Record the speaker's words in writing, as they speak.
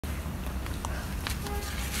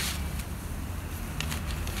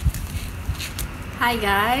Hi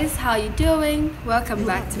guys, how you doing? Welcome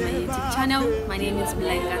back to my YouTube channel. My name is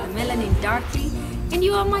Milenga the Melanin Darky and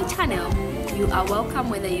you are my channel. You are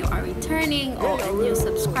welcome whether you are returning or a new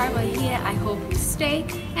subscriber here. I hope you stay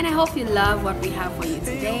and I hope you love what we have for you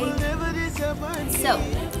today. So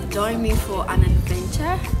join me for an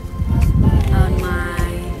adventure on my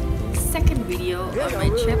second video on my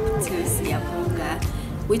trip to Siavonga,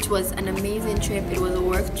 which was an amazing trip. It was a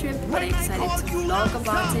work trip, but I decided to vlog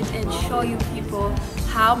about it and show you people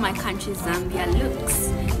how my country Zambia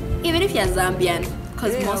looks, even if you're Zambian,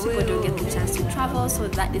 because most people don't get the chance to travel. So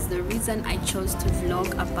that is the reason I chose to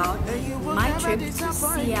vlog about my trip to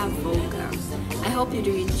Siavonga. I hope you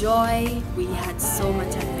do enjoy. We had so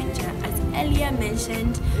much adventure, as earlier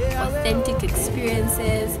mentioned, authentic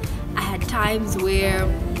experiences. I had times where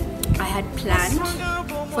I had planned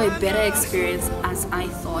for a better experience as I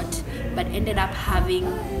thought, but ended up having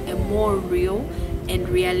a more real and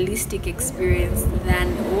realistic experience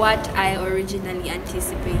than what I originally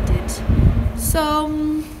anticipated.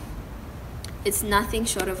 So it's nothing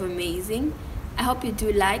short of amazing. I hope you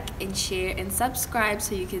do like and share and subscribe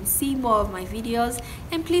so you can see more of my videos,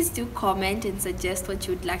 and please do comment and suggest what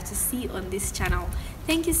you would like to see on this channel.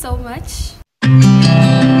 Thank you so much.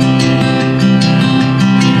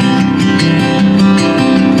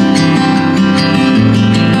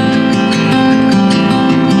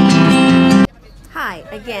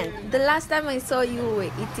 Again, the last time I saw you were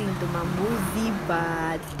eating the mamuzi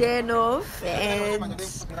bateno, and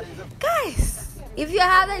guys, if you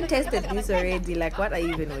haven't tasted this already, like, what are you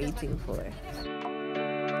even waiting for?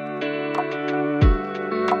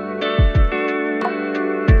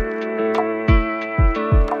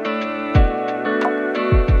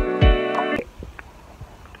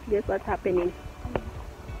 Guess what's happening?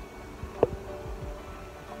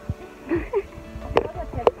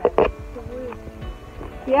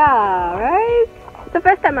 Yeah, right? It's the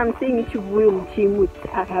first time I'm seeing Chivuyu Mchimut.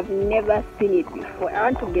 I have never seen it before. I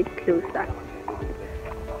want to get closer.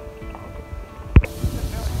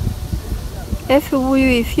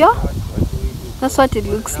 That's what it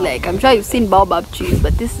looks like. I'm sure you've seen baobab trees,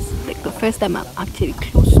 but this is like the first time I'm actually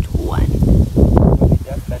close to one.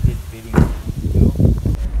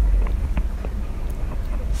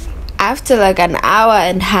 After like an hour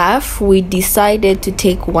and a half, we decided to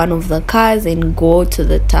take one of the cars and go to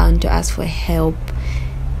the town to ask for help.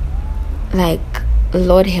 Like,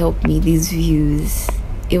 Lord help me, these views.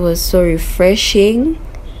 It was so refreshing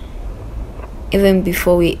even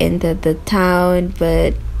before we entered the town.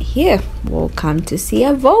 But here, we'll come to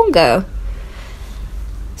Siavonga.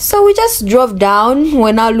 So we just drove down.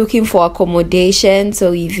 We're now looking for accommodation, so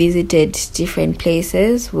we visited different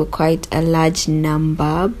places. We're quite a large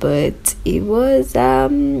number, but it was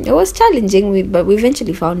challenging. But we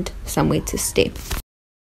eventually found somewhere to stay.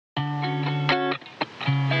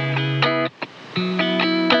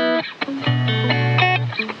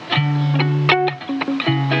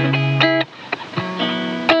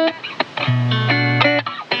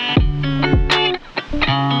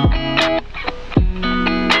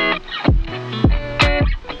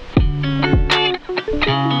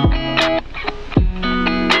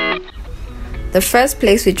 The first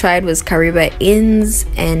place we tried was Kariba Inns,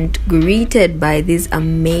 and greeted by these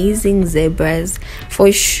amazing zebras. For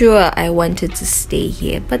sure I wanted to stay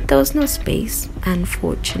here, but there was no space,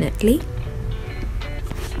 unfortunately.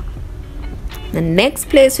 The next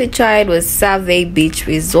place we tried was Survey Beach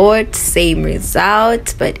Resort. Same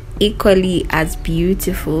result, but equally as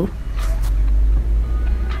beautiful.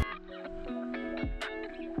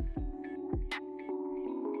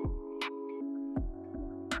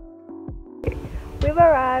 We've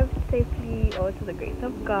arrived safely, all to the grace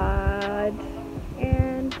of God.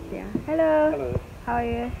 And yeah, hello. Hello. How are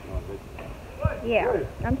you? Yeah,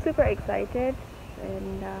 I'm super excited,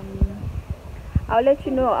 and I'll let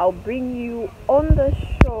you know. I'll bring you on the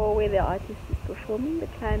show where the artist is performing, the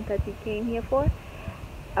client that we came here for.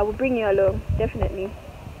 I will bring you along, definitely.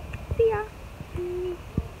 See ya.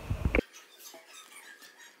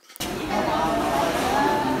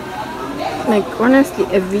 Like, honestly,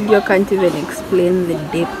 a video can't even explain the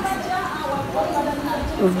depth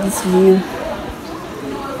of this view.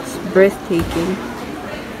 It's breathtaking.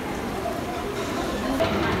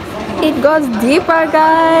 It goes deeper,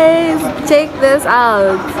 guys. Check this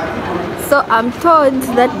out. So I'm told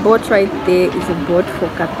that boat right there is a boat for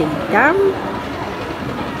Kapei.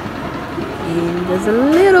 And there's a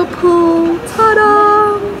little pool.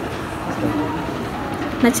 Ta-da!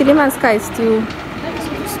 Nachilima Sky is still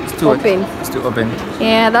open. It's still open.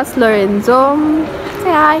 Yeah, that's Lorenzo.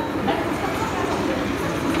 Say hi.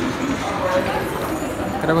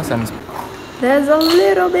 There's a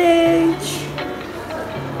little beach.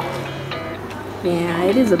 Yeah,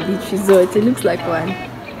 it is a beach resort. It looks like one.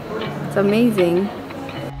 It's amazing.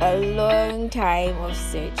 A long time of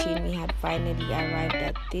searching, we had finally arrived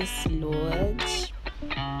at this lodge.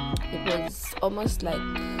 It was almost like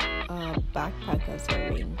a backpacker's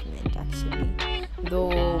arrangement, actually,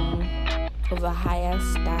 though of a higher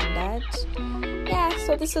standard. Yeah,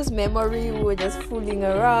 so this was memory. We were just fooling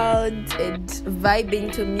around and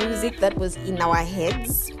vibing to music that was in our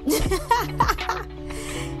heads.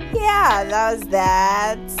 Yeah, that was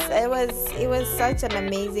that. It was such an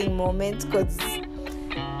amazing moment because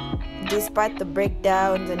despite the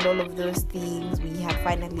breakdowns and all of those things, we had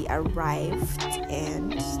finally arrived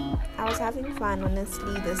and I was having fun.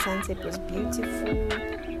 Honestly, the sunset was beautiful.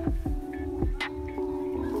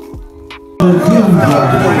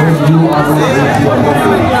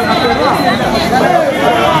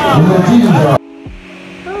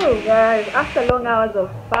 Oh guys, after long hours of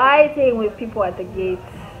fighting with people at the gate,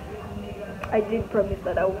 I did promise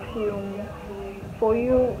that I would film for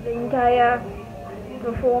you the entire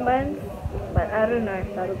performance, but I don't know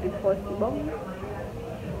if that will be possible.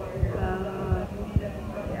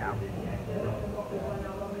 Yeah,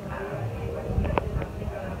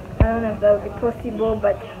 I don't know if that will be possible,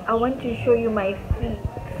 but I want to show you my feet.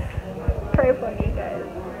 Pray for me, guys.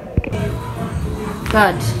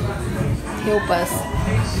 God, help us.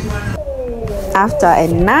 After a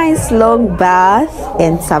nice long bath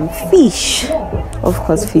and some fish, of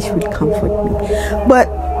course fish would comfort me, but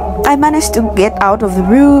I managed to get out of the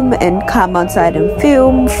room and come outside and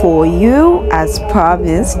film for you. As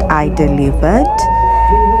promised, I delivered.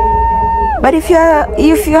 But if you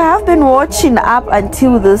have been watching up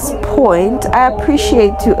until this point, I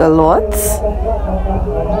appreciate you a lot.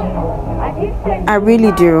 I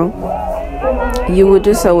really do. You would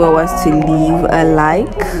do so well as to leave a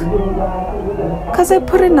like, because I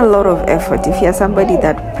put in a lot of effort. If you're somebody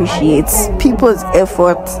that appreciates people's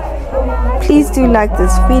effort, please do like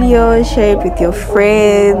this video, share it with your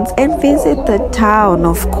friends, and visit the town.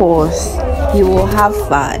 Of course, you will have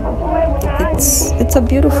fun. It's a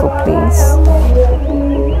beautiful place.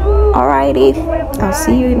 Alrighty, I'll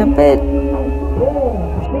see you in a bit.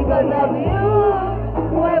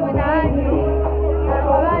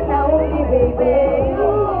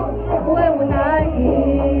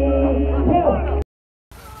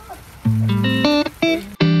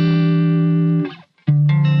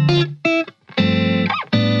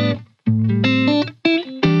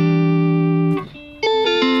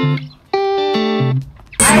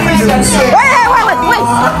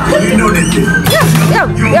 Wait. You know that.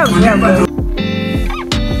 Yeah.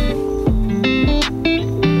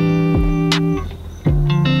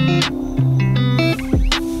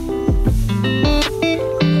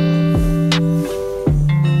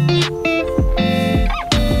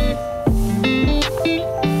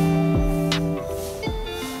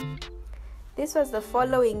 This was the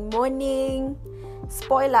following morning.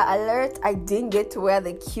 Spoiler alert, I didn't get to wear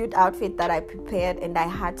the cute outfit that I prepared and I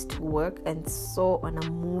had to work and sew on a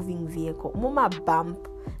moving vehicle. Mama bump.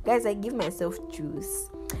 Guys, I give myself juice.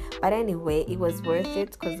 But anyway, it was worth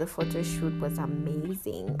it because the photo shoot was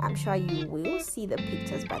amazing. I'm sure you will see the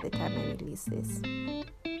pictures by the time I release this.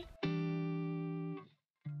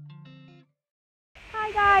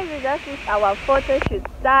 Hi guys, we just reached our photo shoot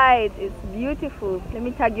site. It's beautiful. Let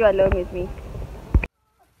me tag you along with me.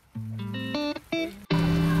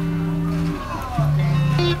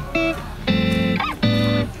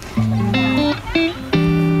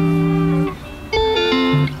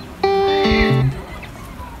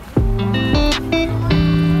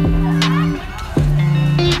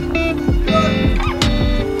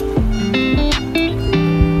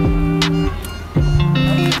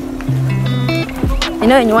 You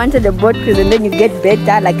know, when you wanted a boat cruise and then you get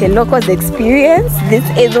better, like a local's experience, this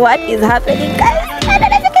is what is happening, guys. I don't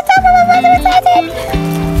know if you can tell, but I'm so excited.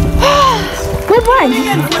 Good one.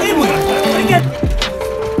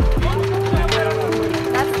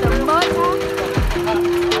 That's the motor.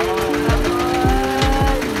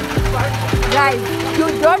 Guys, you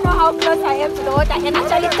don't know how close I am to the water. I can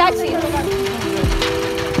actually touch it.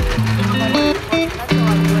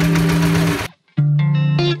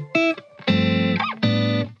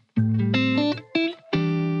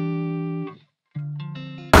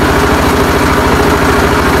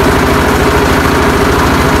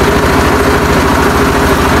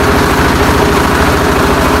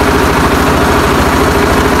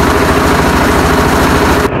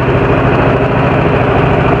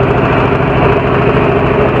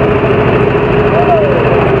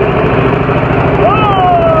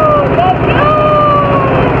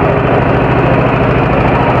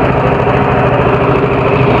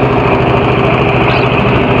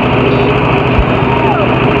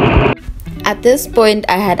 At this point,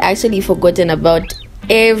 I had actually forgotten about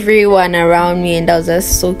everyone around me, and I was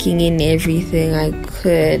just soaking in everything I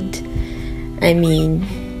could. I mean,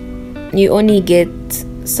 you only get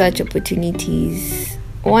such opportunities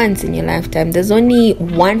once in your lifetime. There's only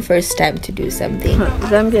one first time to do something.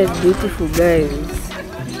 Zambia is beautiful, guys.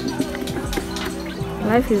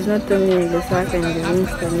 Life is not only in Lusaka and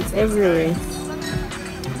Livingstone, it's everywhere.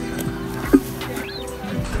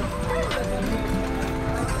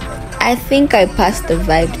 I think I passed the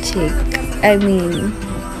vibe check. I mean,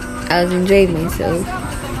 I was enjoying myself.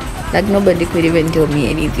 Like nobody could even tell me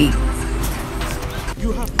anything.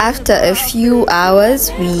 After a few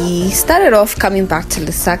hours, we started off coming back to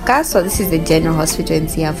Lusaka. So this is the general hospital in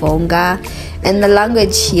Siavonga, and the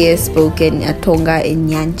language here is spoken Atonga and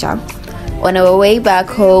Nyancha. On our way back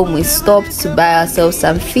home, we stopped to buy ourselves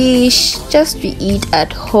some fish just to eat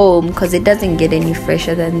at home because it doesn't get any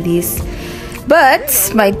fresher than this.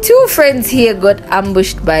 But my two friends here got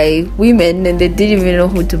ambushed by women and they didn't even know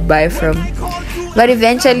who to buy from. But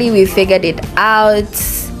eventually we figured it out,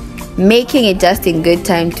 making it just in good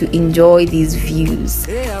time to enjoy these views.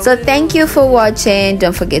 So thank you for watching.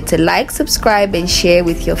 Don't forget to like, subscribe and share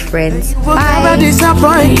with your friends. Bye.